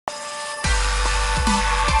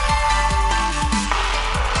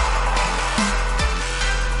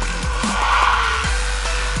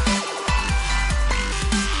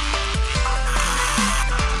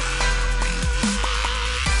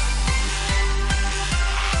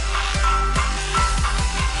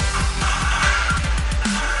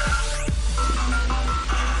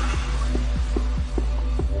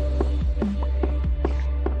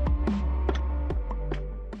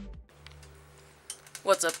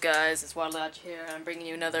What's up, guys? It's Wadliacha here, and I'm bringing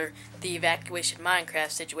you another The Evacuation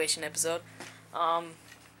Minecraft situation episode.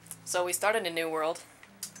 So we started a new world.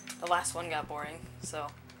 The last one got boring, so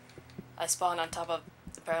I spawned on top of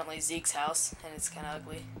apparently Zeke's house, and it's kind of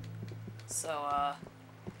ugly. So,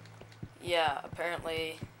 yeah,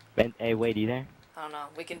 apparently... Hey, wait, you there? I don't know,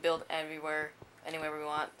 we can build everywhere, anywhere we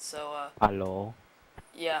want, so, Hello?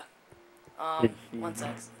 yeah. One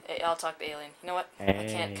sec. Hey, I'll talk to Alien. You know what? Hey.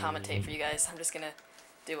 I can't commentate for you guys. I'm just gonna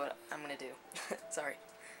do what I'm gonna do. Sorry.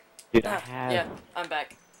 Dude, I have... Yeah, I'm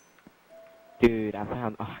back. Dude, I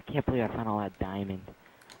found... Oh, I can't believe I found all that diamond.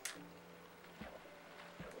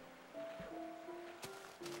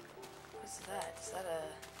 What's that? Is that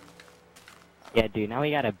a... Yeah, dude, now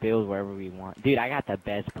we gotta build wherever we want. Dude, I got the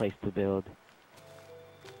best place to build.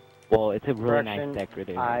 Well, it's a really nice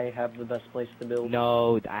decorative. I have the best place to build.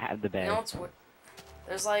 No, I have the best. You know what's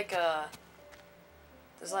there's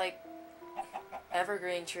like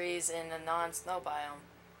evergreen trees in a non-snow biome.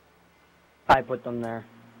 I put them there.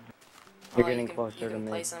 You're getting you can, closer you can to me.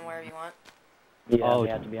 place them wherever you want. Yeah, oh, they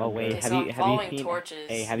have to be on wait, Okay, have so you seen... torches.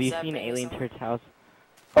 Hey, have you seen Alien Church House?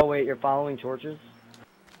 Oh wait, you're following torches?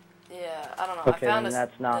 Yeah, I don't know. Okay, I found then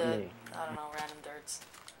that's not me. I don't know, random dirts.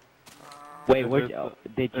 Wait,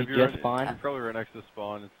 did you just spawn? You're probably right next to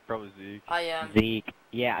spawn. It's probably Zeke. I am. Zeke.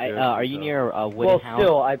 Yeah, Yeah, are you near a wooden house? Well,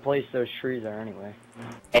 still, I placed those trees there anyway.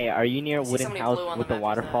 Hey, are you near a see wooden somebody house blue on with the a map,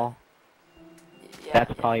 waterfall? Yeah, That's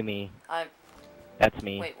yeah. probably me. I... That's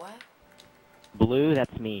me. Wait, what? Blue,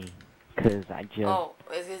 that's me. Cause I just... Oh,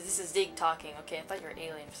 this is Zeke talking. Okay, I thought you were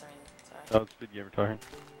Alien for some reason. Sorry. Oh, it's Speed Gamer talking.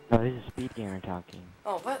 Oh, this is Speed Gamer talking.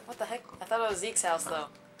 Oh, what? What the heck? I thought it was Zeke's house, though.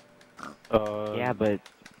 Yeah, but...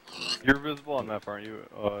 You're visible on map, aren't you,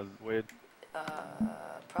 Wade?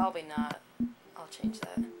 Probably not. I'll change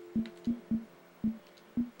that.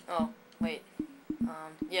 Oh, wait.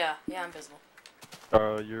 Yeah, I'm visible.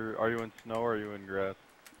 Are you in snow or are you in grass?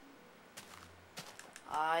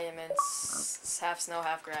 I am in half snow,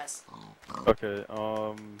 half grass. Okay,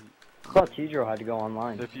 I thought Tidro had to go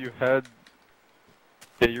online. if you head...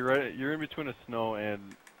 Yeah, you're right, you're in between a snow and,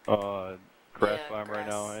 grass Yeah, biome right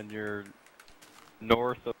now, grass. and you're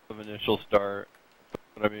north of initial start.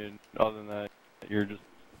 But I mean, other than that, you're just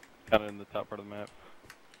kinda in the top part of the map.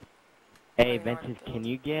 Hey, Finding hard to Ventus, build. can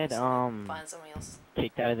you get, Find somebody else.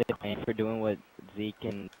 kicked out of the game for doing what Zeke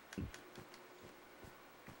and...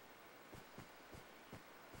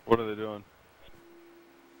 What are they doing?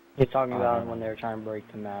 He's talking about when they were trying to break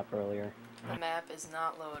the map earlier. The map is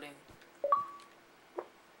not loading.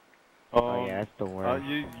 Oh, yeah, that's the word.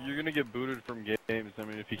 You're gonna get booted from games. I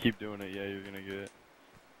mean, if you keep doing it, yeah, you're gonna get it.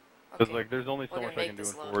 Cause Okay. like, there's only so We're much gonna I can make do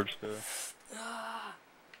in this load. Forge too.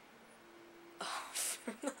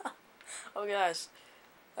 Oh gosh.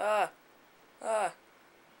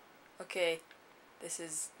 Okay. This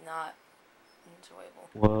is not enjoyable.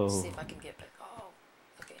 Whoa. Let's see if I can get back. Oh.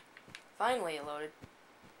 Okay. Finally it loaded.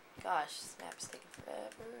 Gosh, this map is taking forever.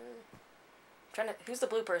 I'm trying to. Who's the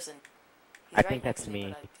blue person? He's I right think next that's to me.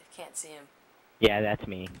 me. But I can't see him. Yeah, that's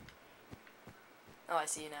me. Oh, I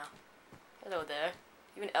see you now. Hello there.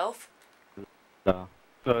 You an elf? So,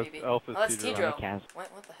 So Maybe. it's Alpha Oh, that's Tidro. Tidro. Cast. What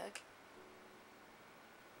the heck?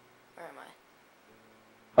 Where am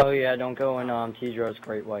I? Oh yeah, don't go in Tidro's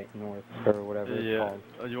Great White North, or whatever it's Yeah,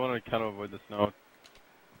 called. you want to kind of avoid the snow.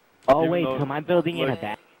 Oh, Even wait, though, so am I building in a like-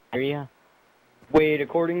 bad area? Wait,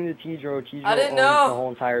 according to Tidro I didn't owns know. the whole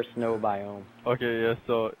entire snow biome. Okay, yeah,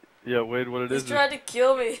 so, yeah, Wade, what it He's is trying to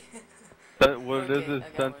kill me. what it Okay, is I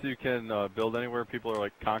got since one. you can build anywhere, people are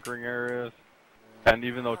like conquering areas. And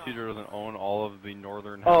even though Oh. Tidro doesn't own all of the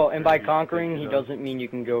northern Oh, hemisphere, and by he conquering, thinks he does. doesn't mean you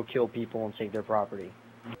can go kill people and take their property.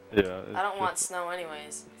 Yeah. I don't want snow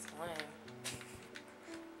anyways. It's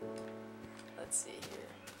lame. Let's see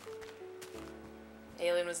here.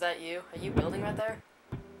 Alien, was that you? Are you building right there?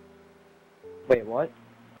 Wait, what?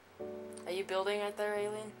 Are you building right there,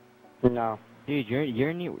 Alien? No. Dude,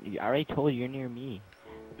 you're near... I already told you you're near me.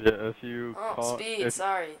 Yeah, if you Oh, speed,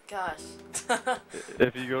 sorry. Gosh.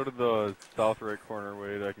 if you go to the south right corner,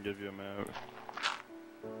 Wade, I can give you a map.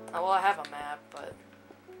 Oh, well, I have a map, but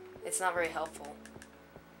it's not very helpful.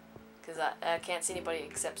 Because I can't see anybody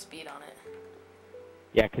except speed on it.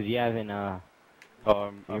 Yeah, 'cause you haven't, I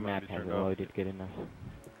your might map be hasn't turned off. loaded good enough.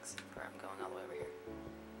 Except where I'm going all the way over here.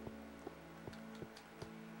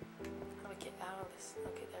 How do I get out of this?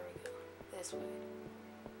 Okay, there we go. This way.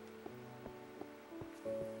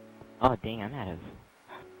 Oh, dang, I'm out of...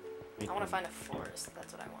 I want to find a forest.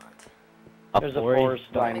 That's what I want. There's a forest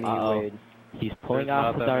by me, Uh-oh. Wade. He's pulling There's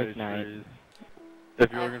off not the that Dark many Knight. trees.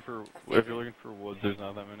 If you're I- looking for I if figured. you're looking for woods, there's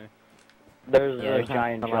not that many. There's Yeah, a There's not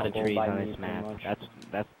giant a lot of jungle trees by on me, this pretty map. much.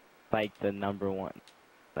 That's like the number one.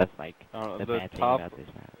 That's like I don't know, the the bad thing top- about this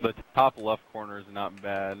map. The top left corner is not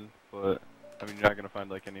bad, but I mean you're not gonna find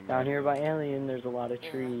like any. Down here by Alien, there's a lot of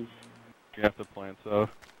Yeah. trees. You have to plant stuff.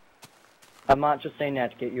 I'm not just saying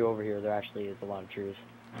that to get you over here. There actually is a lot of trees.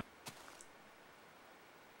 I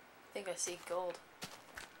think I see gold.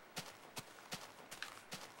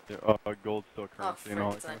 Yeah, gold's still Oh, currency and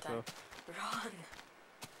all frick, that it's kind of nighttime. stuff. Run!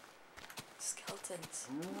 Skeletons.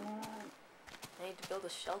 I need to build a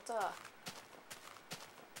shelter.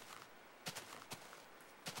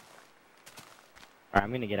 Alright,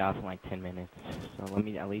 I'm gonna get off in like 10 minutes. So let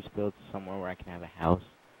me at least build somewhere where I can have a house.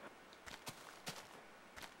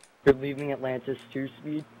 You're leaving Atlantis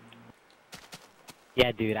 2-speed?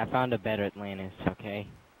 Yeah, dude, I found a better Atlantis, okay?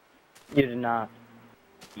 You did not.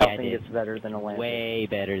 Yeah, I Nothing did. gets better than Atlantis. Way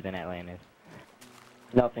better than Atlantis.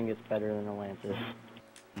 Nothing gets better than Atlantis.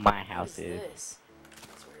 My What house is is. this?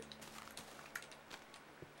 That's weird.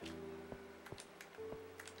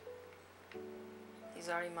 He's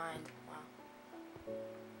already mined. Wow.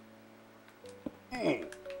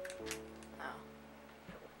 Ow.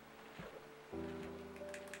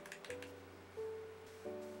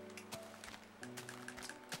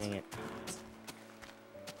 Dang it.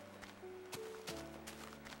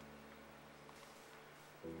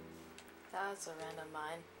 That's a random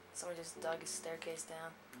mine. Someone just dug a staircase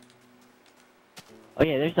down. Oh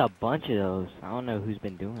yeah, there's a bunch of those. I don't know who's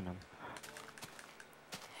been doing them.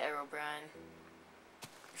 Herobrine.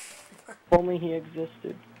 If only he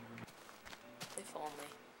existed. If only.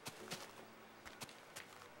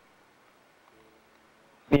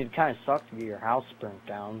 I mean, it kind of sucks to get your house burnt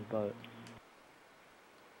down, but...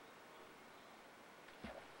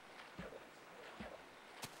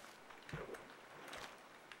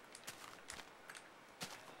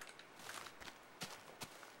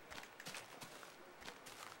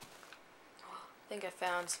 I think I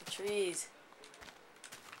found some trees.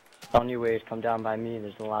 On your way, come down by me,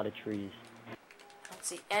 there's a lot of trees. I don't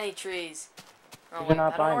see any trees. Oh They're wait,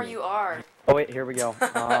 not I don't know by where me. you are. Oh wait, here we go.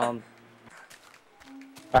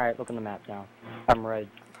 Alright, look on the map now. I'm red.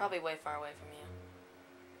 I'm probably way far away from you.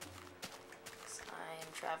 'Cause I am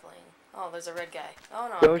traveling. Oh, there's a red guy. Oh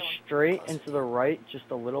no. I'm Go going straight closer into to the you. right just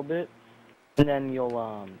a little bit, and then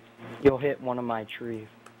you'll hit one of my tree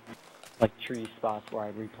spots where I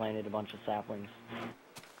replanted a bunch of saplings.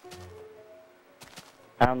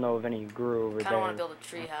 I don't know if any grew over I kind of want to there. build a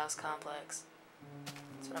tree house complex.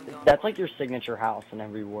 That's what I'm going That's for. like your signature house in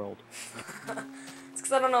every world. It's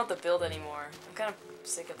because I don't know what to build anymore. I'm kind of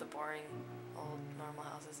sick of the boring old normal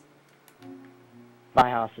houses. My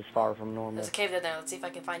house is far from normal. There's a cave there. Let's see if I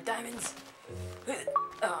can find diamonds.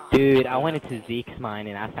 Oh, Dude, I went into Zeke's mine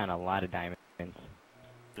and I found a lot of diamonds.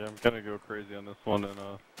 Yeah, I'm gonna go crazy on this one and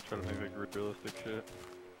try to make like realistic shit.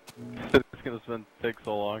 It's gonna take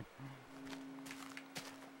so long.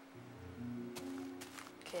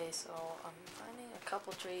 Okay, so I'm finding a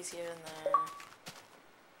couple trees here and there.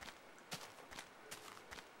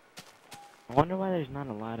 I wonder why there's not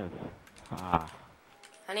a lot of...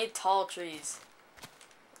 I need tall trees.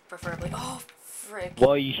 Preferably. Oh, frick.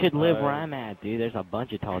 Well, you should live where Uh, I'm at, dude. There's a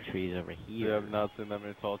bunch of tall trees over Yeah, here. I've not seen that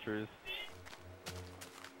many tall trees.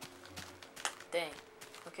 Dang.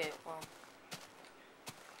 Okay, well.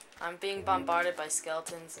 I'm being bombarded by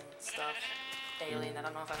skeletons and stuff. Alien, I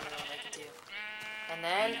don't know if I'm gonna make it to. And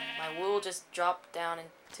then my wool just dropped down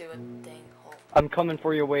into a dang hole. I'm coming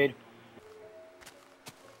for you, Wade.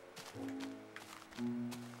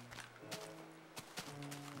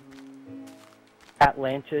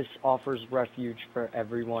 Atlantis offers refuge for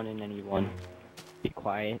everyone and anyone. Be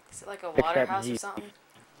quiet. Is it like a water Except house or Zeke. something?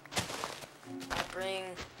 I bring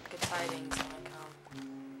good tidings when I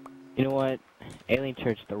come. You know what? Alien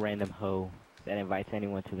Church, the random hoe that invites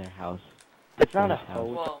anyone to their house. It's not a His house.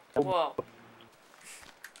 host. Whoa, whoa.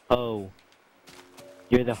 Hoe.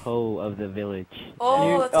 You're the hoe of the village.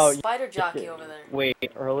 Oh, You- that's oh, a you- spider jockey over there. Wait,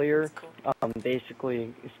 earlier, That's cool.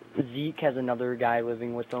 basically, Zeke has another guy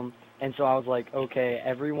living with them, and so I was like, okay,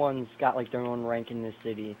 everyone's got like their own rank in this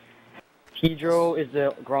city. Pedro is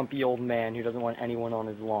the grumpy old man who doesn't want anyone on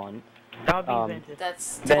his lawn. That'll Um, Ventus.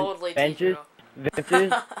 That's Ven- totally Ventus? Pedro.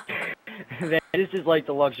 Ventus, Ventus is like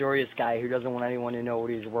the luxurious guy who doesn't want anyone to know what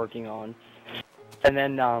he's working on. And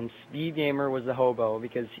then Speed Gamer was the hobo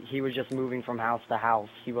because he was just moving from house to house.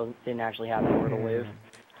 He didn't actually have anywhere to live.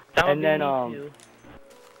 And then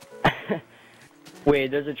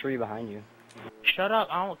wait, there's a tree behind you. Shut up!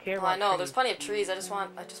 I don't care Well, about I know, trees. there's plenty of trees. I just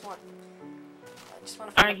want to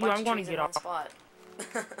find Alright, a Hugh, bunch I'm of gonna trees in get one off. spot.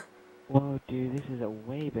 Whoa, dude, this is a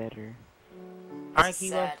way better. Alright, This is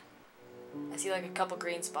Kilo. sad. I see like a couple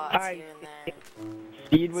green spots Alright. here and there.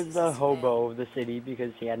 Speed was the hobo of the city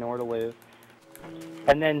because he had nowhere to live.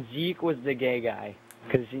 And then Zeke was the gay guy,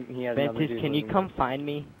 because he had another Ventus, dude can you living come find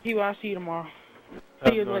me? See you. I'll see you tomorrow. I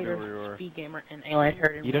have See you no idea later, where you are. Speed Gamer and Alien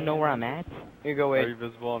Herd. You don't know where I'm at? there. Here you go, Are wait. you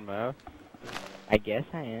visible on map? I guess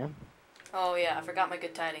I am. Oh yeah, I forgot my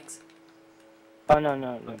good tidings. Oh,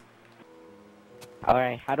 no.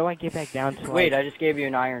 Alright, how do I get back down to Wait, like, I just gave you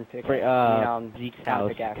an iron pick. for, Zeke's not a house?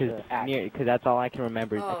 pickaxe, Because that's all I can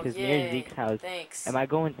remember. Oh Because yay! near Zeke's house. Thanks. Am I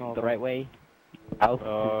going Oh, the right way? Out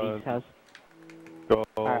to Zeke's house? Go.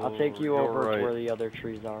 Alright, I'll take you you're over right. to where the other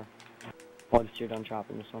trees are. Once you're done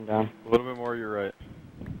chopping this one down. A little bit more, you're right.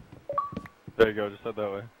 There you go, just head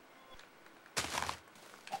that way.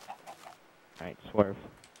 Alright, swerve.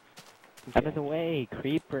 Out of the way,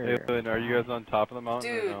 creeper. Alien, are you guys on top of the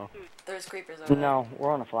mountain Dude, or no? there's creepers over there. No,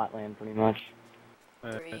 we're on a flat land pretty much.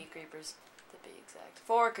 3 creepers, to be exact.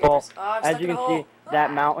 4 creepers. Well, Oh, I'm as stuck you in a can hole. see, that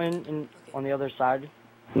Ah! mountain on the other side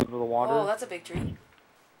of the water, Oh, that's a big tree.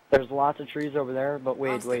 there's lots of trees over there, but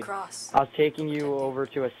How's wait. the cross? I was taking you over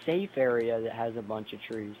to a safe area that has a bunch of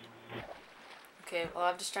trees. Okay, well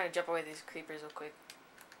I'm just trying to jump away these creepers real quick.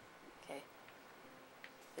 Okay.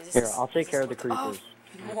 Here, I'll take care of the Oh, creepers.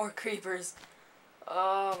 more creepers.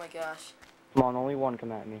 Oh my gosh. Come on, only one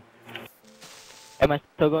come at me. Am I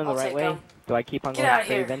still going the I'll right take way? 'em. Do I keep on Get going outta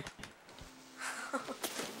straight, here. Ventus?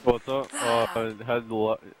 What's up? Head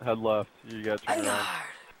left. You got to turn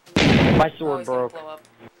around. My Oh, sword he's gonna broke. blow up.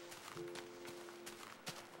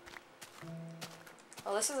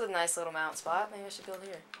 Oh, this is a nice little mount spot. Maybe I should build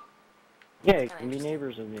here. Yeah, you can be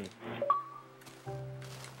neighbors with me.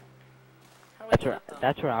 How do I get up, though?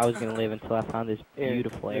 That's where I was gonna live until I found this Yeah,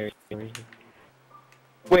 beautiful area.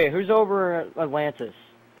 Wait, who's over at Atlantis?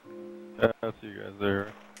 Yeah, I see you guys there.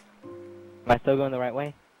 Am I still going the right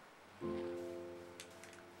way?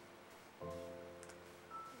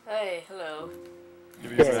 Hey, hello.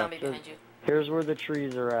 Give me There's a a Yeah. zombie behind you. Here's where the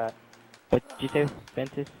trees are at. What did you say,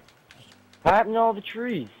 Ventus? What happened to all the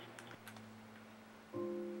trees?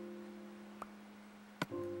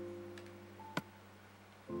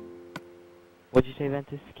 What'd you say,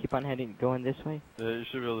 Ventus? Keep on going this way? Yeah, you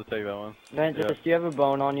should be able to take that one. Ventus, Yeah. do you have a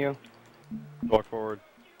bone on you? Walk forward.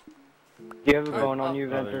 Do you have a Oh, bone on oh. you, Oh,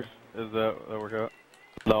 there. Ventus? Is that work out?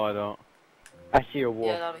 No, I don't. I see a wolf.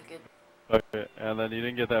 Yeah, that'll be good. Okay, and then you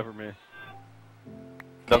didn't get that from me.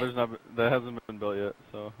 Okay. That hasn't been built yet,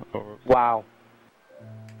 so. Wow.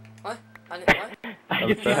 What? I didn't, what? I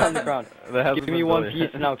get that on the ground. That hasn't Give been me one built piece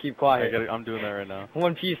yet. and I'll keep quiet. I'm doing that right now.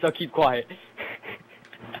 One piece, I'll keep quiet.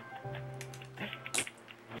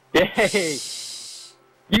 Yay!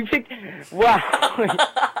 You picked. Wow!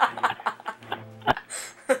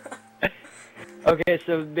 Okay,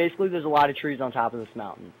 so basically there's a lot of trees on top of this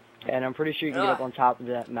mountain. And I'm pretty sure you can get up Ugh. on top of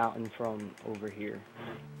that mountain from over here.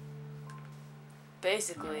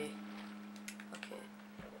 Basically. Okay.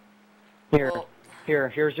 Here, Well,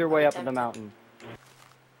 here's your way I'm up the tempted. mountain.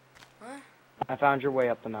 What? I found your way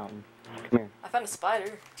up the mountain. Come here. I found a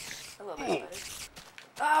spider. I love that spider.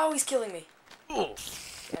 Oh, he's killing me.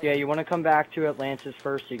 Yeah, you want to come back to Atlantis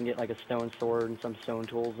first so you can get like a stone sword and some stone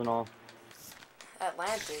tools and all.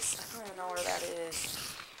 Atlantis. I don't even know where that is.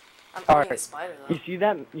 I'm All owning right. a spider though.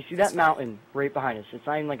 You see that mountain right behind us? It's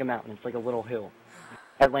not even like a mountain, it's like a little hill.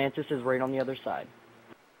 Atlantis is right on the other side.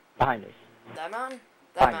 Behind us. That mountain?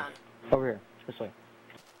 That Fine. mountain. Over here. This way.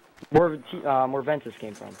 Where Ventus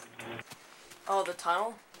came from. Oh, the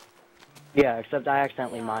tunnel? Yeah, except I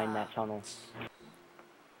accidentally mined that tunnel.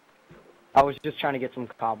 I was just trying to get some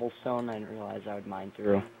cobblestone, I didn't realize I would mine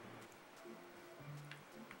through.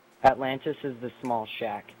 Atlantis is the small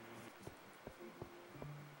shack.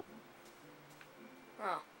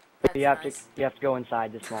 Oh. That's You have nice. to go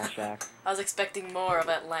inside the small shack. I was expecting more of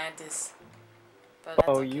Atlantis. But that's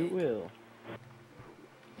Oh, okay. you will.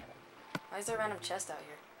 Why is there a random chest out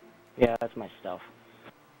here? Yeah, that's my stuff.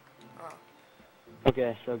 Oh.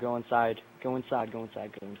 Okay, so go inside. Go inside, go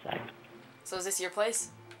inside, go inside. So is this your place?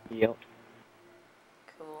 Yep.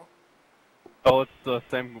 Cool. Oh, it's the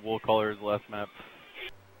same wool color as the last map.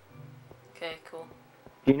 Okay, cool.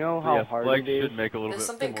 Do you know how Yeah, hard flag it is? should make a little There's bit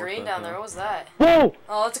something more green sense down now. there. What was that? Whoa!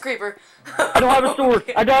 Oh, it's a creeper. I don't have a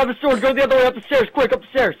sword! I don't have a sword! Go the other way up the stairs! Quick, up the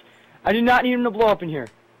stairs! I do not need him to blow up in here.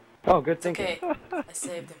 Oh, good It's thinking. okay. I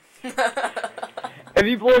saved him. If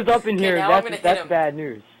he blows up in here, now I'm gonna hit that's him. bad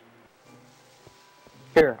news.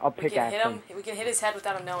 Here, I'll We can pickaxe hit him. him. We can hit his head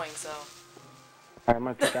without him knowing. So. Alright, I'm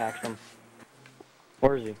gonna pickaxe him.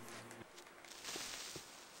 Where is he? You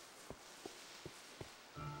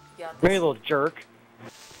got Come here, this. little jerk.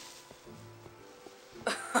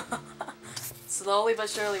 Slowly but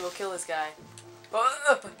surely, we'll kill this guy.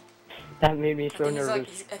 That made me I so think,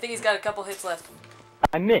 nervous. I think he's got a couple hits left.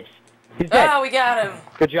 I missed. He's dead. Ah, we got him!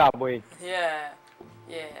 Good job, Wade. Yeah.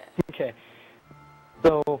 Yeah. Okay.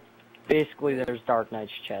 So, basically, there's Dark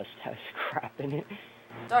Knight's chest. Has crap in it.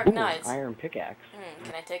 Dark Ooh, Knights. iron pickaxe.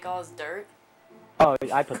 Can I take all his dirt? Oh,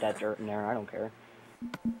 I put that dirt in there. I don't care.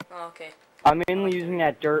 Oh, okay. I'm mainly using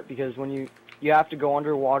that dirt because when you have to go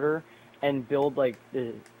underwater and build like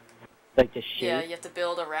the shape. Yeah, you have to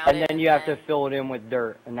build around and it. then you have to fill it in with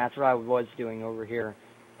dirt, and that's what I was doing over here.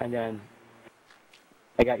 And then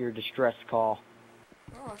I got your distress call.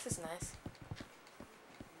 Oh, this is nice.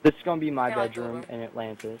 This is gonna be my Kinda like the bedroom wood. in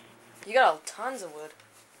Atlantis. You got tons of wood.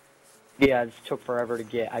 Yeah, this took forever to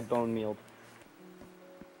get. I bone mealed.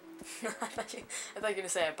 I thought you were gonna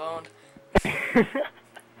say I boned.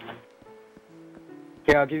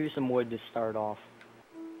 Here, I'll give you some wood to start off.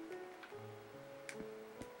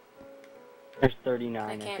 There's 39, I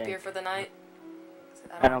I camp think. here for the night.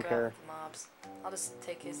 I don't go out care. with the mobs. I'll just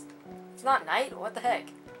take his. It's not night. What the heck?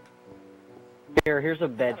 Here's a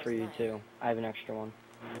bed it for was you night. too. I have an extra one.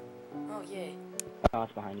 Oh yay! Oh,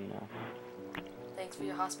 it's behind you now. Thanks for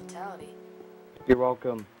your hospitality. You're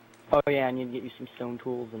welcome. Oh yeah, I need to get you some stone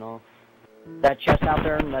tools and all. That chest out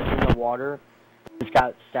there that's in the water, it's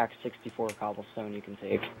got stacked 64 cobblestone you can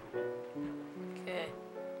take. Okay.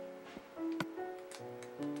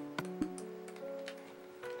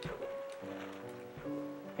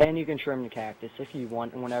 And you can trim the cactus if you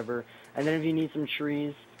want, whenever. And then if you need some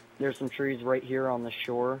trees, there's some trees right here on the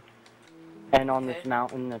shore. And on this Okay.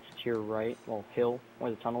 mountain that's to your right, well, hill,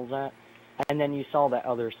 where the tunnel's at. And then you saw that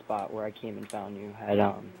other spot where I came and found you, had,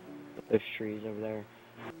 those trees over there.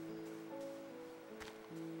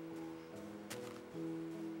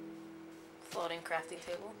 Floating crafting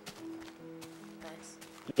table. Nice.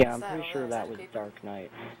 Yeah, What's I'm that pretty over sure there? Is that that a was creeper? Dark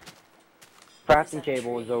Knight. What is Crafting that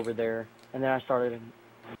table was tree? over there, and then I started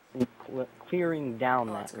clearing down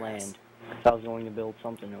Oh, that that's gross. land. So I was going to build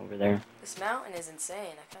something over there. This mountain is insane.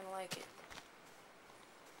 I kind of like it.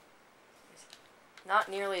 Not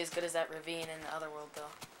nearly as good as that ravine in the other world, though.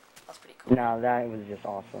 That's pretty cool. No, that was just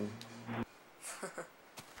awesome.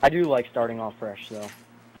 I do like starting off fresh, though.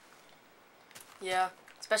 Yeah,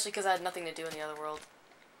 especially because I had nothing to do in the other world.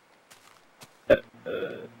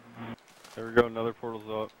 There we go, another portal's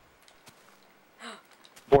up.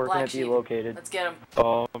 Where can Black it be sheep. located? Let's get him.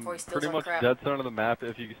 Before he steals Pretty our much crap. dead center of the map.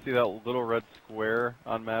 If you can see that little red square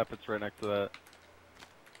on map, it's right next to that.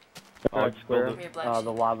 The I'll red square? build Come here, black sheep.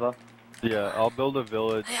 The lava? Yeah, I'll build a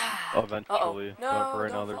village Yeah. eventually. Uh-oh. But No, for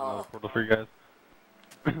right now, don't there's fall. another portal for you guys.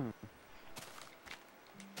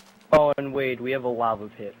 Oh, and Wade, we have a lava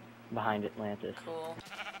pit behind Atlantis. Cool.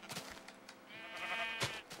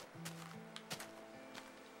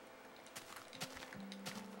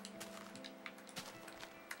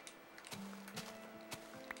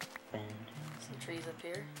 Some trees up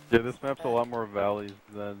here. Yeah, this map's a lot more valleys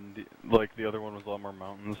than the other one was a lot more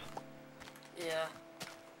mountains. Yeah.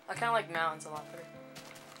 I kind of like mountains a lot better.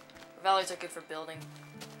 Valleys are good for building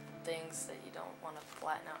things that you don't want to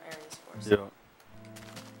flatten out areas for. So.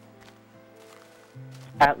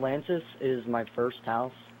 Yeah. Atlantis is my first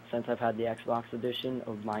house since I've had the Xbox edition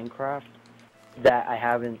of Minecraft that I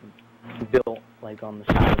haven't built like on the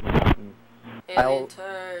side of the mountain. Alien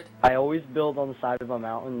turd. I always build on the side of a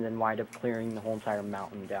mountain and then wind up clearing the whole entire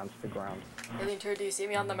mountain down to the ground. Alien turd, do you see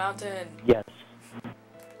me on the mountain? Yes.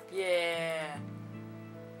 Yeah.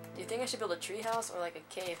 Do you think I should build a tree house or like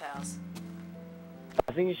a cave house?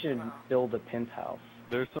 I think you should Wow. build a pimp house.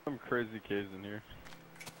 There's some crazy caves in here.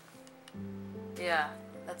 Yeah,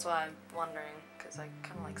 that's why I'm wondering, because I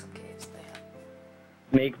kind of like some caves they have.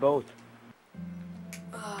 Make both.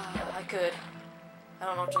 I could. I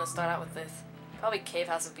don't know which one to start out with this. Probably cave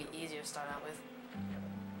house would be easier to start out with.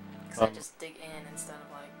 Because I just dig in instead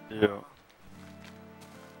of like... Yeah.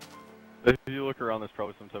 If you look around, there's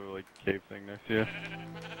probably some type of like cave thing next to you.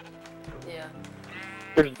 Yeah.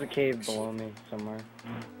 There's a cave below me somewhere.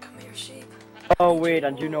 Come here, sheep. Oh wait, I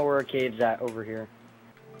do know where a cave's at over here.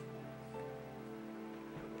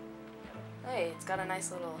 Hey, it's got a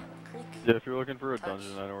nice little creek. Yeah, if you're looking for a Touch.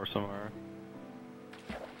 dungeon, I know where some are.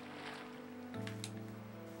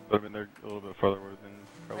 But I mean, they're a little bit farther away than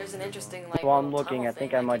probably. There's an interesting like. While I'm little looking, tunnel I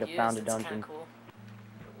think thing I might could have found use a that's kinda dungeon. Cool.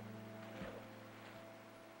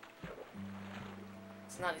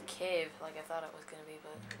 It's not a cave like I thought it was gonna be,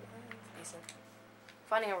 but it's decent.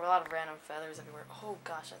 Finding a lot of random feathers everywhere. Oh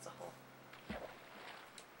gosh, that's a hole.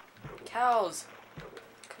 Cows!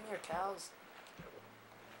 Come here, cows.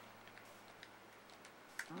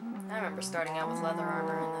 I remember starting out with leather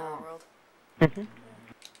armor in that world. It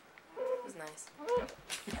was nice. Come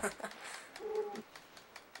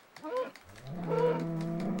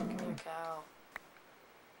here, cow.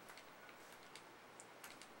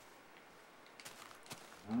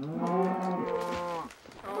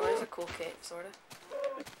 cool cave, sorta.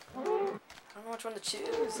 I don't know which one to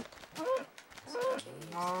choose. Caves.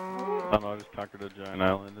 I don't know, I just conquered a giant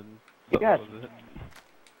island and Yes. that was it.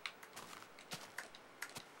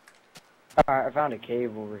 Alright, I found a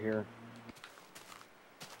cave over here.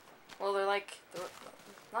 Well, they're like,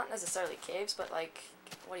 not necessarily caves, but like,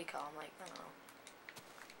 what do you call them? Like, I don't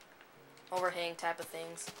know. Overhang type of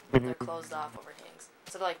things. They're closed off overhangs.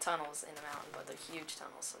 So they're like tunnels in the mountain, but they're huge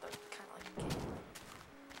tunnels, so they're kind of like a cave.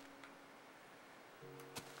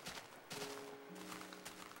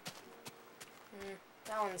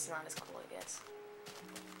 That one's not as cool, I guess.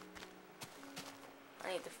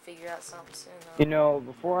 I need to figure out something soon, though. You know,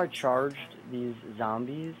 before I charged these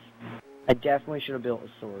zombies, I definitely should have built a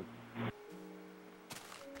sword. In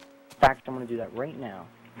fact, I'm going to do that right now.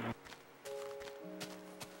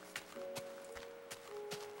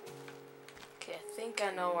 Okay, I think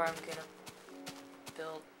I know where I'm gonna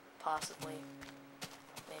build, possibly.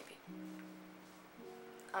 Maybe.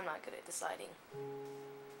 I'm not good at deciding.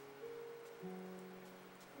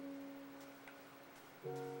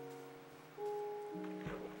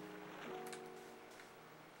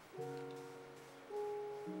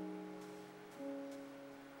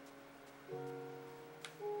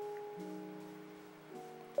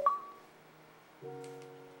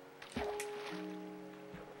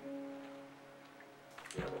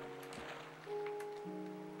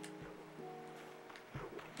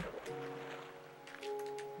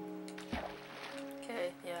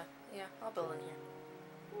 Okay, yeah, I'll build in here.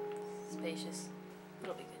 Spacious.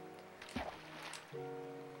 It'll be good.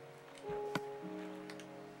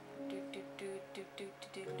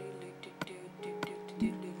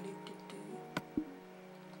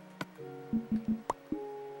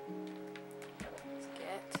 Let's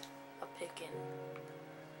get a pickin'.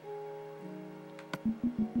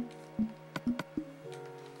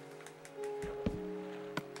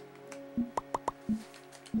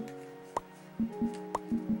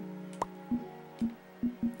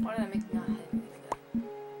 Why did I make not have anything?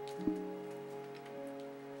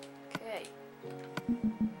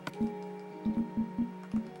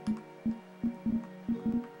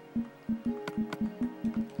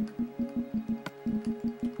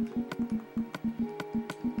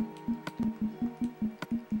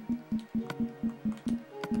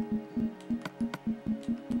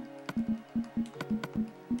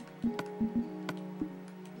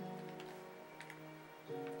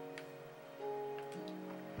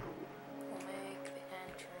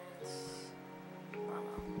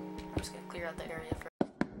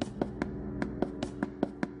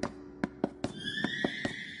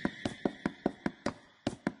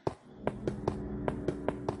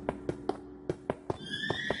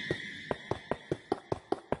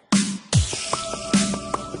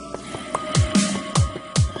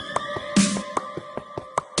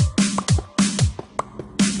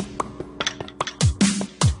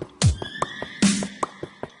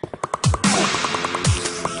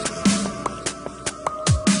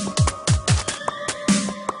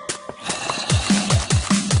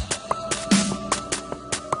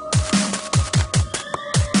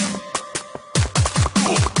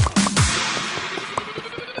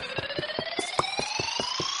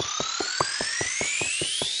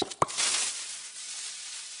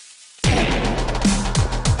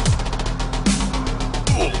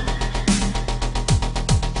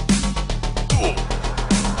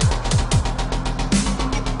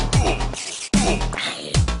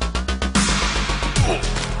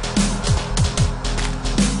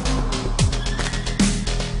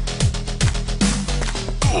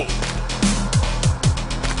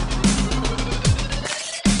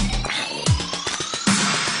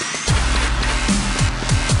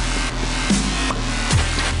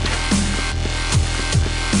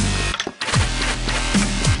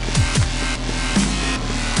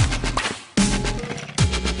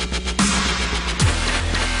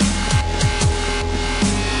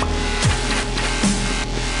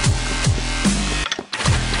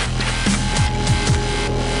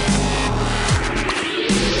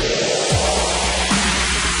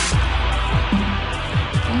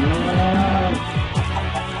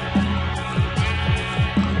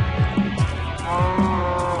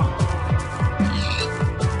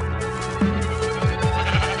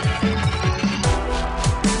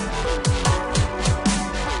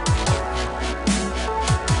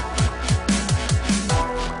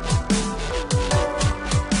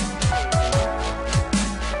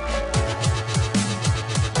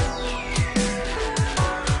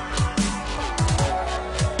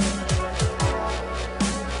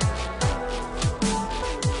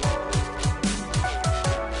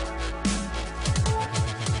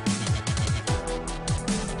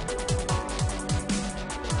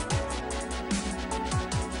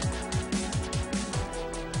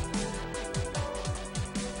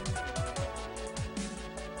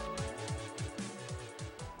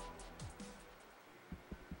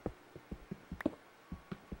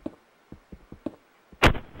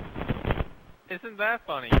 Isn't that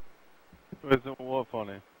funny? Isn't what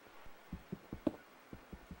funny?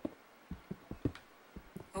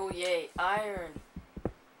 Oh yay, iron.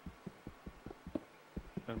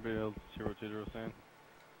 Anybody else hear what Tidro was saying?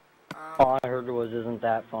 All I heard was, isn't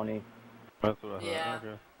that funny? That's what I thought. Yeah.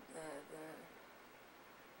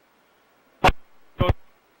 Okay.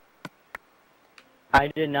 I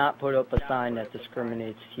did not put up a sign that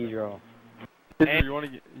discriminates Tidro.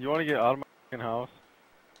 Tidro, you wanna get out of my fucking house?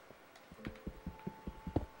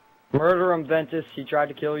 Murder him, Ventus. He tried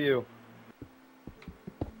to kill you.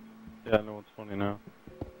 Yeah, I know what's funny now.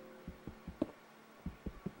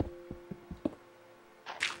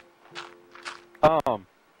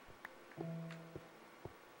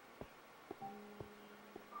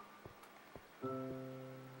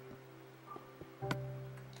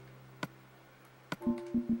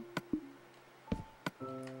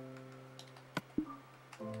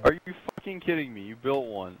 Are you fucking kidding me? You built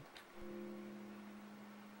one.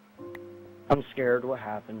 I'm scared. What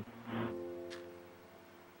happened?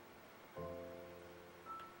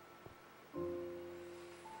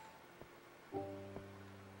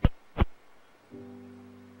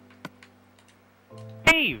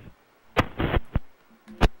 Dave!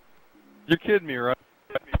 You're kidding me, right?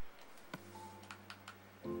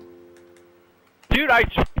 Dude, I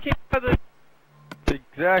just came out of the...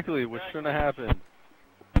 Exactly, what shouldn't have happened.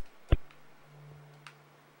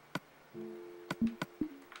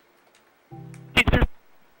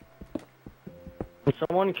 Would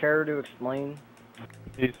someone care to explain?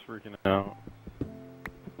 He's freaking out.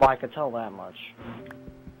 Well, I could tell that much.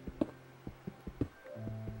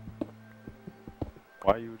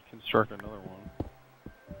 Why you would construct another one?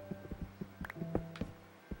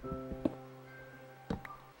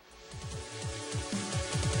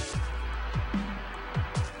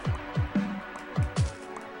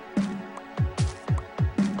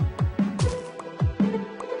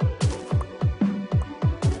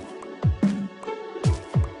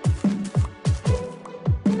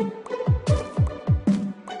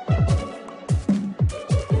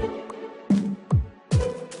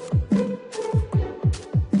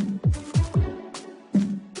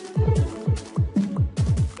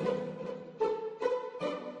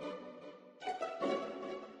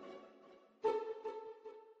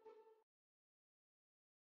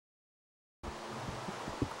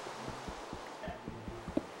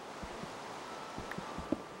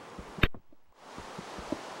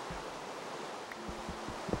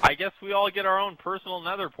 I guess we all get our own personal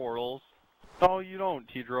nether portals. No, you don't,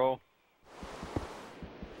 Tidro.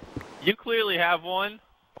 You clearly have one.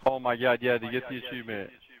 Oh my god, yeah, to get the achievement.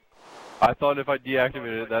 I thought if I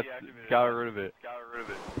deactivated it, that got rid of it.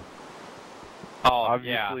 Oh,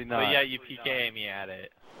 Obviously yeah. not. But yeah, you PK me at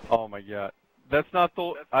it. Oh my god. That's not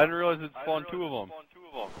the... I didn't realize it spawned two of them.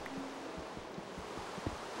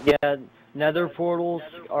 Yeah, nether portals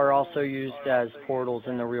are also used as portals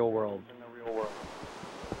in the real world.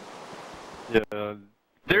 Yeah.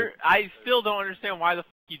 I still don't understand why the f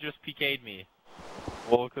you just PK'd me.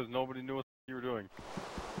 Well, because nobody knew what you were doing.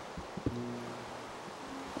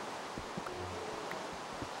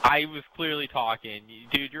 I was clearly talking.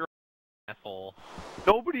 Dude, you're an asshole.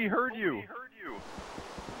 Nobody heard you.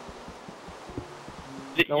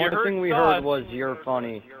 The only thing we heard was, you're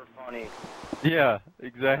funny. Yeah,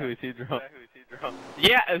 exactly, Tidro.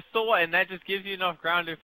 Yeah, so what? And that just gives you enough ground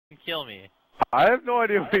to f***ing kill me. I have no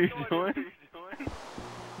idea what you're doing.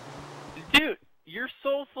 Dude, you're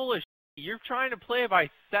so full of shit. You're trying to play by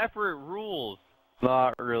separate rules.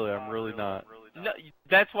 Not really, I'm really not. No,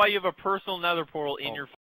 that's why you have a personal nether portal in your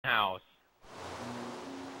f***ing house.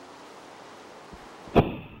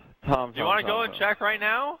 Tom, Do you want to go and check right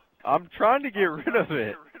now? I'm trying to get rid of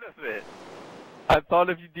it. I thought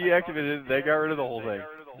if you deactivated it, they got rid of the whole thing.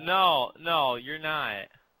 No, you're not.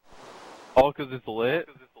 Oh, because it's lit?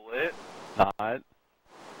 Not.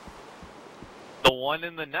 The one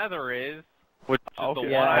in the nether is. Which is okay,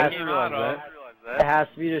 the yeah, one I I didn't came out of. It has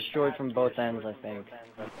to be destroyed from both ends, I think.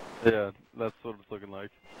 Yeah, that's what it's looking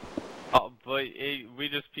like. Oh, but we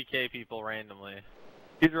just PK people randomly.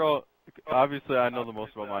 Tidro, obviously I know the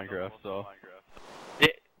most about Minecraft, so...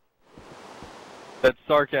 That's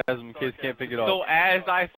sarcasm in case you can't pick it up. So as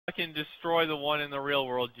I fucking destroy the one in the real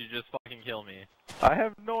world, you just fucking kill me. I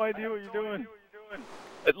have no idea what you're doing.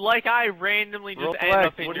 Like I randomly just end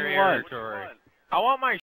up in your territory. I want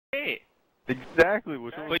my shit. Exactly,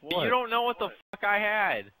 which one was But what? you don't know what the fuck I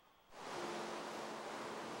had.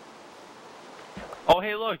 Oh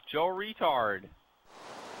hey look, Joe Retard.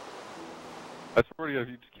 I swear to God, if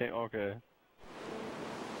you just can't... Okay.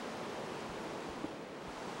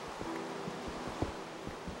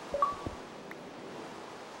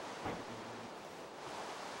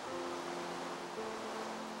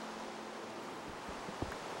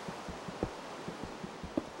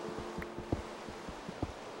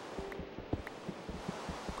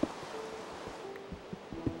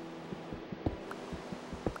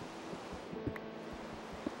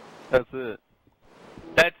 That's it.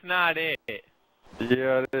 That's not it.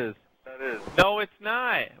 Yeah, it is. No, it's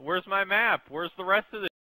not. Where's my map? Where's the rest of the?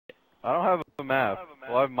 I don't have a map.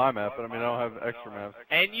 Well, I have my map, but I mean, I don't have extra maps.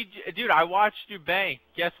 And dude, I watched you bank.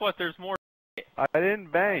 Guess what? There's more. I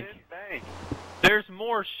didn't bank. There's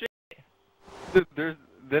more shit.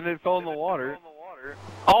 Then it fell in the water.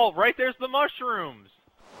 Oh, right there's the mushrooms.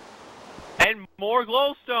 And more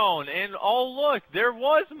glowstone. And oh, look, there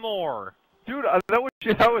was more. Dude, that was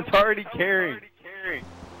shit I was already carrying.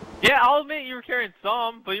 Yeah, I'll admit you were carrying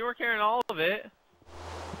some, but you weren't carrying all of it.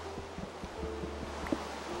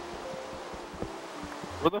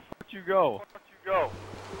 Where the fuck you go?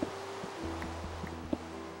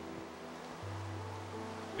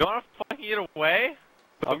 You wanna fucking get away?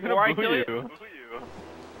 I'm Before gonna I kill boo you.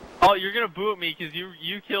 Oh, you're gonna boot me because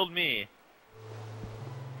you killed me.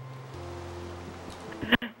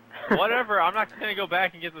 Whatever, I'm not gonna go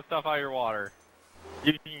back and get the stuff out of your water.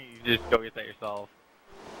 You just go get that yourself.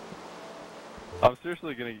 I'm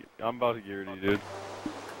seriously I'm about to get rid of you, dude.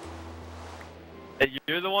 Hey,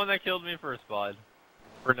 you're the one that killed me first, bud.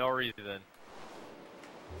 For no reason.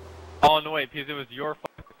 Oh, no, wait, because it was your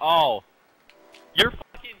Oh. You're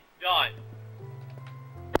fucking done.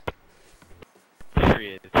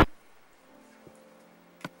 Serious.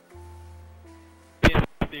 Being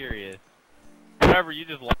serious. Whatever, you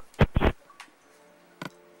just lost.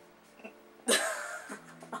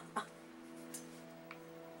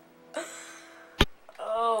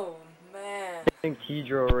 Oh, man. I think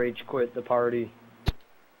Hydro rage quit the party.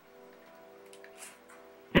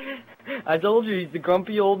 I told you, he's the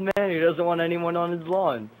grumpy old man who doesn't want anyone on his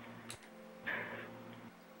lawn.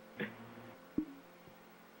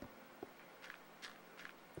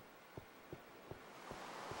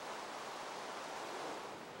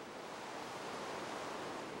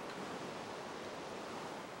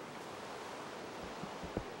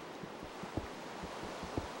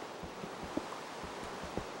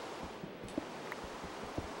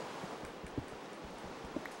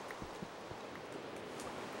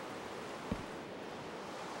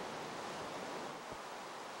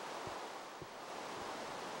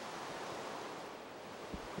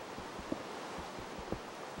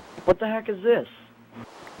 What the heck is this?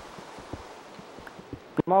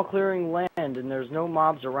 I'm all clearing land and there's no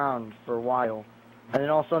mobs around for a while. And then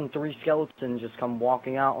all of a sudden 3 skeletons just come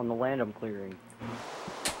walking out on the land I'm clearing.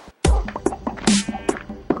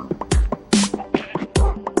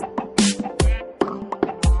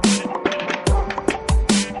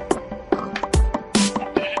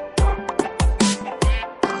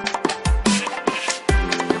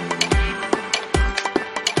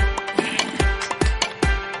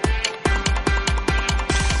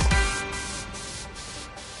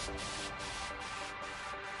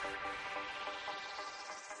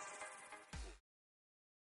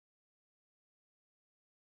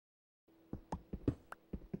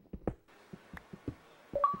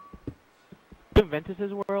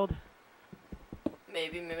 Ventus's world?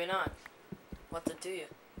 Maybe, maybe not. What's it do you?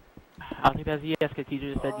 I don't think that's yes, because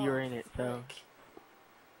teacher just said you were in it, so.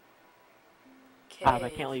 Cave. I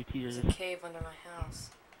can't leave teachers. There's a cave under my house.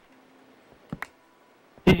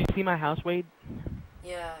 Did you see my house, Wade?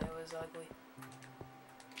 Yeah, it was ugly.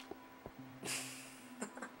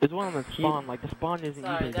 There's one on the spawn, like the spawn isn't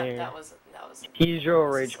Sorry, even there. that was Hydro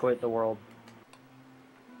rage quit the world.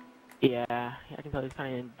 Yeah, I can tell he's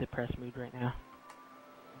kind of in a depressed mood right now.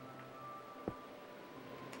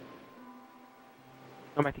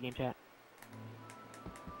 Go back to game chat.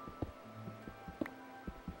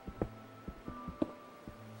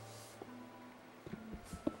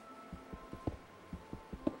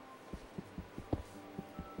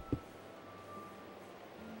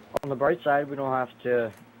 On the bright side, we don't have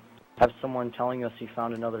to have someone telling us he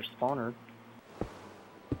found another spawner.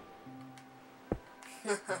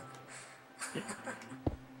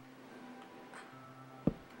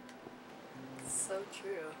 So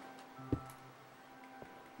true.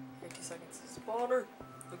 Here, 2 seconds. Spawner!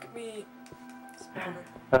 Look at me!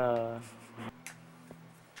 Spawner.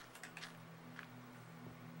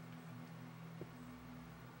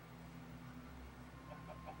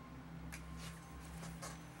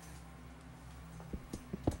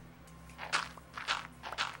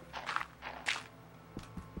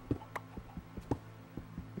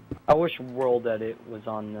 I wish World Edit was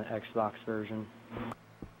on the Xbox version.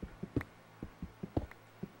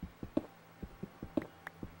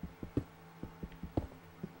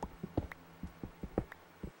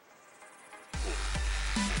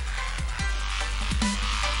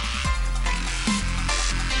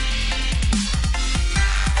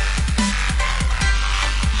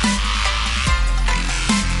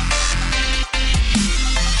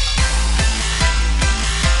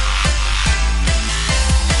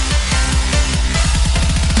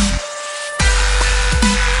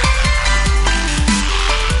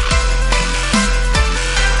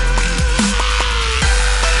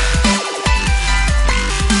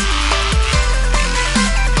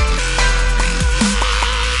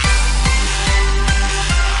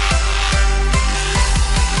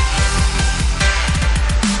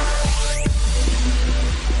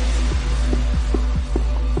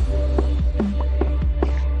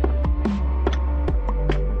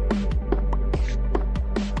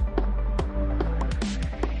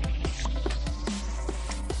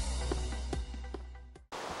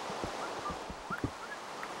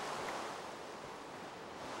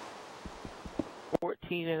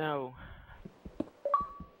 19-0.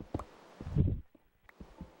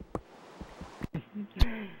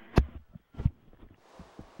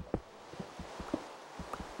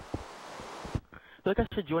 Look, I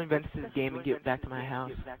should join Ventus's game and get back to my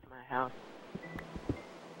house.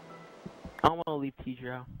 I don't want to leave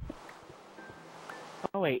Tidro.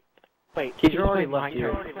 Oh wait. Tidro already left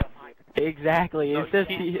you. Exactly. No, It says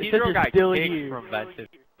Tidro got still kicked here. from Ventus'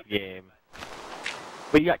 game.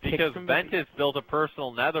 But you got kicked Because from Ventus built a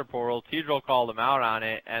personal nether portal, Tidro called him out on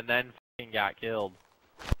it, and then fucking got killed.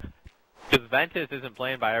 Because Ventus isn't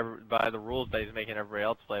playing by the rules that he's making everybody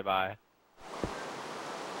else play by.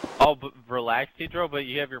 Oh, but relax, Tidro, but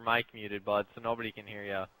you have your mic muted, bud, so nobody can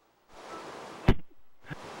hear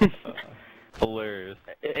you. Hilarious.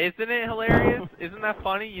 Isn't it hilarious? Isn't that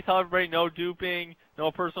funny? You tell everybody no duping,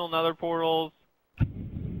 no personal nether portals,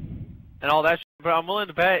 and all that shit, but I'm willing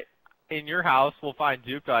to bet in your house we'll find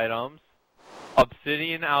duped items,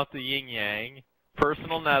 obsidian out the yin-yang,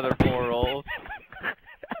 personal nether portals,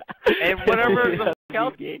 and whatever the fuck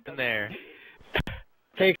else is in there.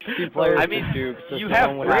 Takes 2 players I mean, to dupe, so you have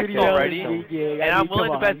someone bricks would have to already, kill them. and I'm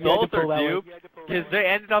willing to bet those are duped, because they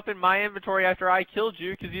ended up in my inventory after I killed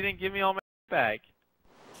you, because you didn't give me all my back.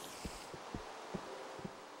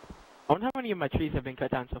 I wonder how many of my trees have been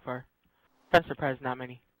cut down so far. I'm surprised not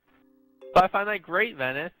many. So I find that great,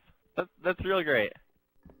 Venice. That's really great.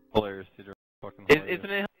 Hilarious, Tidro. Fucking hilarious.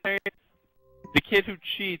 Isn't it hilarious? The kid who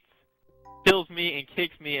cheats kills me and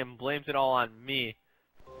kicks me and blames it all on me.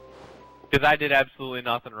 Because I did absolutely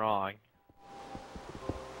nothing wrong.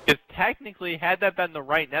 Because technically, had that been the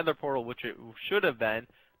right nether portal, which it should have been,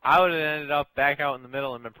 I would have ended up back out in the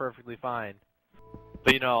middle and been perfectly fine.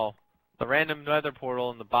 But you know, the random nether portal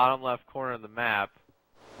in the bottom left corner of the map.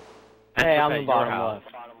 Hey, I'm at the your bottom house.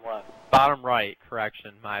 left. Bottom right,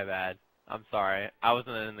 correction, my bad. I'm sorry. I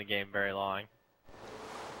wasn't in the game very long.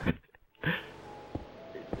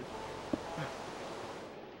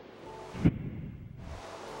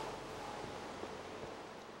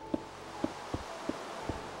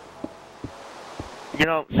 You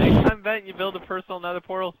know, next time, Vent, you build a personal nether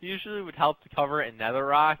portal, usually it would help to cover it in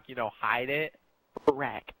netherrock, you know, hide it.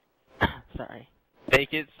 Rack. Sorry.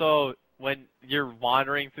 Make it so when you're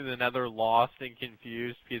wandering through the nether lost and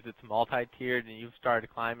confused because it's multi-tiered and you've started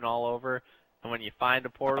climbing all over, and when you find a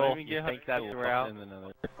portal, you think that's the route. In the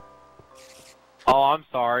nether. Oh, I'm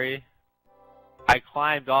sorry. I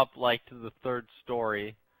climbed up, like, to the 3rd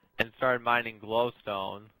story and started mining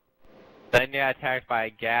glowstone. Then got attacked by a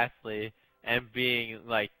ghastly, and being,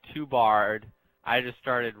 like, 2-barred, I just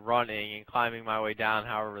started running and climbing my way down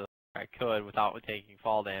however I could without taking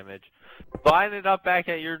fall damage. So I ended up back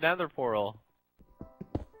at your nether portal.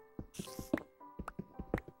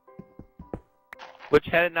 Which,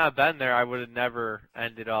 had it not been there, I would have never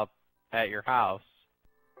ended up at your house.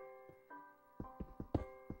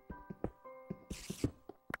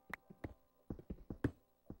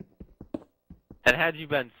 And had you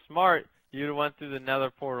been smart, you'd have went through the nether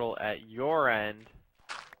portal at your end,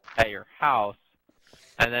 at your house,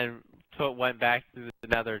 and then went back through the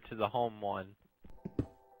nether to the home one.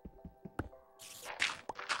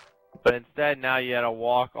 But instead, now you had to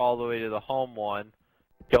walk all the way to the home one,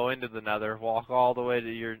 go into the nether, walk all the way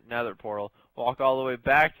to your nether portal, walk all the way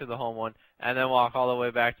back to the home one, and then walk all the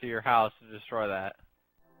way back to your house to destroy that.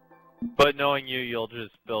 But knowing you, you'll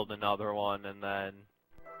just build another one and then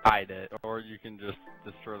hide it. Or you can just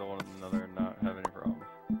destroy the one in the nether and not have any problems.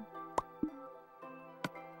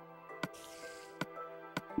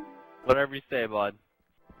 Whatever you say, bud.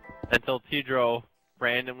 Until Tidro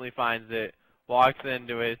randomly finds it, walks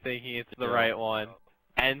into it thinking it's the right one,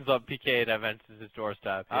 ends up PK'd at Ventus'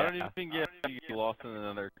 doorstep. I don't even get lost in the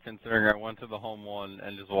nether, considering I went to the home one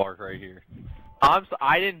and just walked right here.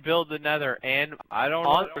 I didn't build the nether, and I don't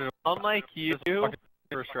know. unlike you,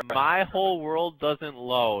 my whole world doesn't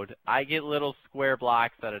load. I get little square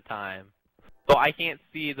blocks at a time. So I can't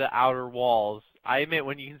see the outer walls. I admit,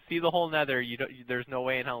 when you can see the whole nether, there's no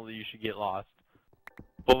way in hell that you should get lost.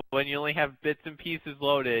 But when you only have bits and pieces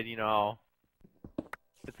loaded, you know,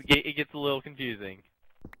 it gets a little confusing.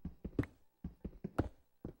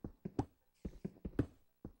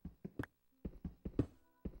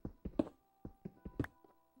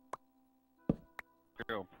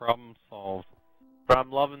 Problem solved. But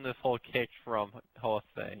I'm loving this whole kick from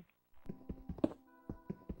Jose.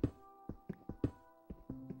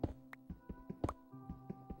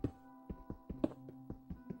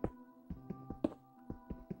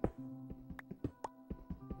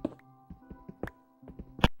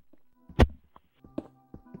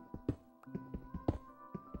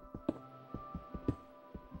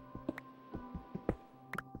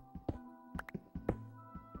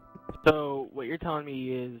 you're telling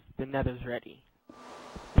me is the nether's ready.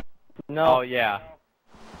 No. Oh, yeah.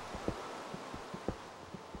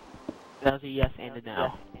 That was a yes and a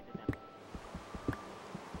no.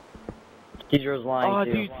 Keydro's lying Oh,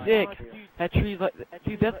 too. dude, sick. That tree's like,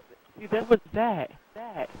 dude, what's that?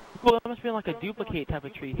 Well, that must have been like a duplicate type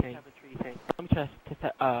of tree thing. Let me test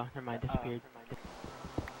that. Oh, never mind, disappeared.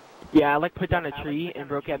 Yeah, I like put down a tree and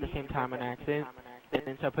broke it at the same time on accident. And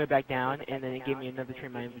then so I put it back down, and then it gave me another tree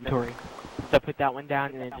in my inventory. So I put that one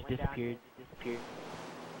down, and then it just disappeared.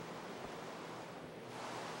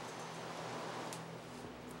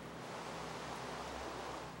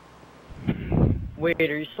 Wait,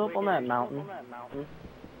 are you still up on that mountain?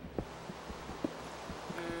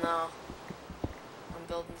 No. I'm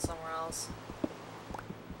building somewhere else.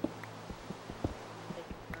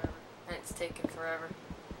 And it's taking forever.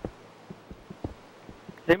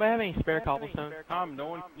 Does anybody have any spare cobblestone? Tom, no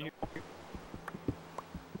one.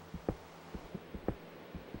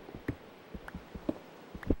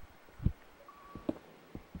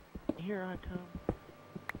 Here I come.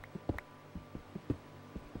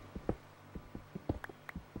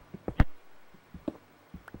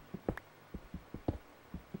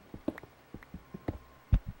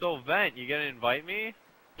 So, Vent, you gonna invite me?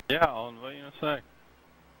 Yeah, I'll invite you in a sec.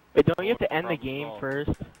 Wait, don't you have to end the game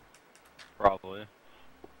first? Probably.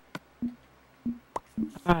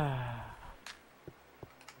 Go,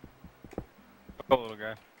 little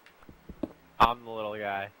guy. I'm the little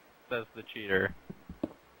guy, says the cheater.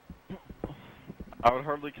 I would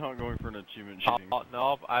hardly count going for an achievement cheating. Oh,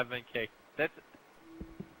 nope, I've been kicked.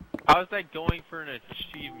 How is that going for an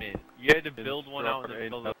achievement? You had to build one out in the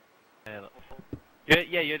middle of the...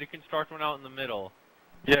 Yeah, you had to construct one out in the middle.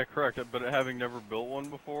 Yeah, correct, but having never built one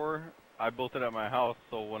before, I built it at my house,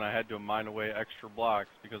 so when I had to mine away extra blocks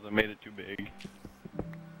because I made it too big.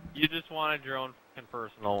 You just wanted your own fucking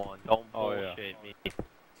personal one. Don't Oh, bullshit me.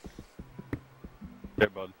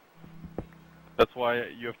 Okay, bud. That's why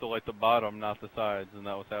you have to light the bottom, not the sides, and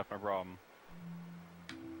that was half my problem.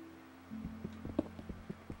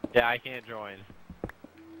 Yeah, I can't join.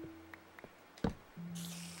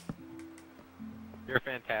 You're a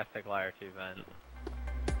fantastic liar too, Vent.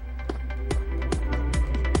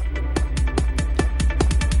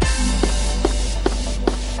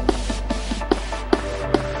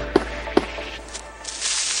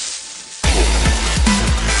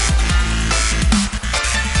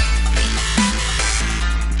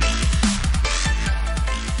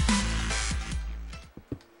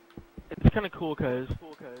 It's kind of cool because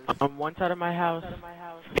on one side of my house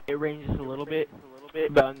it rains just a little bit,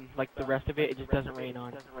 but on like the rest of it, it just doesn't rain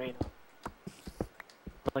on.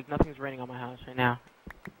 Like nothing's raining on my house right now.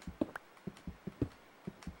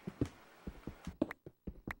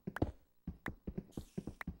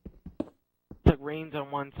 It's like rains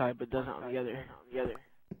on one side but doesn't on the other.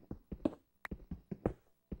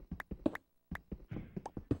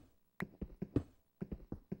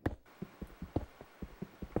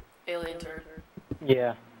 Alien turd.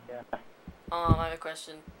 Yeah. I have a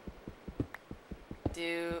question.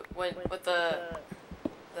 With the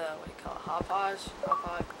what do you call it, hopodge,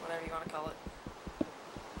 whatever you want to call it,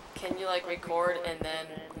 can you like record and then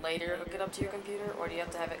later hook it up to your computer, or do you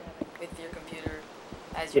have to have it with your computer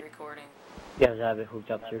as you're recording? You have to have it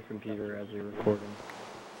hooked up to your computer as you're recording.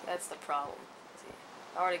 That's the problem. See,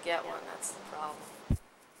 if I were to get one, that's the problem.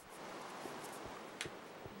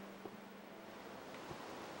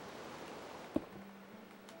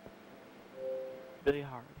 Really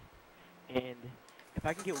hard. And if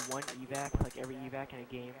I can get one evac, like every evac in a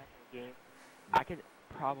game, I could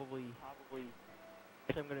probably,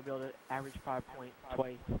 if I'm gonna be able to average 5 points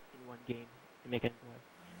twice in one game and make it enjoy.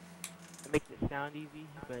 It makes it sound easy,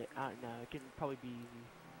 but I don't know, it can probably be easy.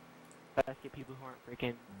 But let's get people who aren't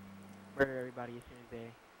freaking murder everybody as soon as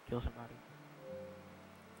they kill somebody.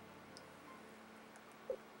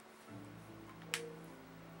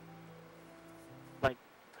 Like,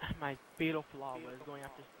 my fatal flaw was going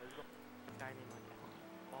after some guy named like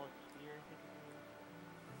Paul Spear, I think his name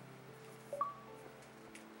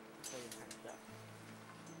is. So it kind of sucked.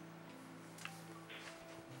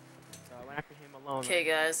 So I went after him alone. Okay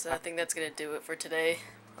guys, I think that's gonna do it for today.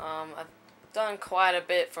 I've done quite a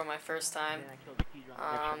bit for my first time. And then I killed the Pedro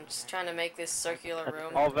on the Just trying to make this circular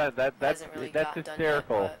room. Oh, Vent, that's Hasn't really got done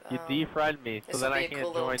hysterical. yet, but, You defriend me, so this then will I be a can't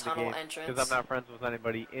cool little join the tunnel game entrance. because I'm not friends with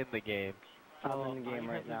anybody in the game. I'm in the game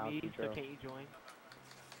you're right now, friends with me, so Pedro. can't you join?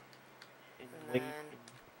 And wait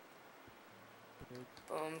then,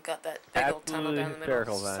 boom, got that big old tunnel Absolutely down the middle,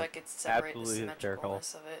 hysterical, so I man. could separate Absolutely the hysterical.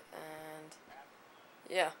 symmetricalness of it, and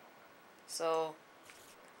yeah. So,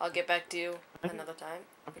 I'll get back to you another time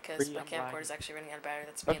because my camcorder is actually running out of battery.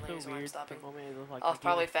 That's mainly the reason why I'm stopping. I'll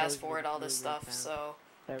probably fast forward all this stuff, so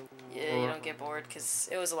yeah, you don't get bored because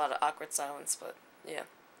it was a lot of awkward silence. But yeah,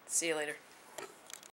 see you later.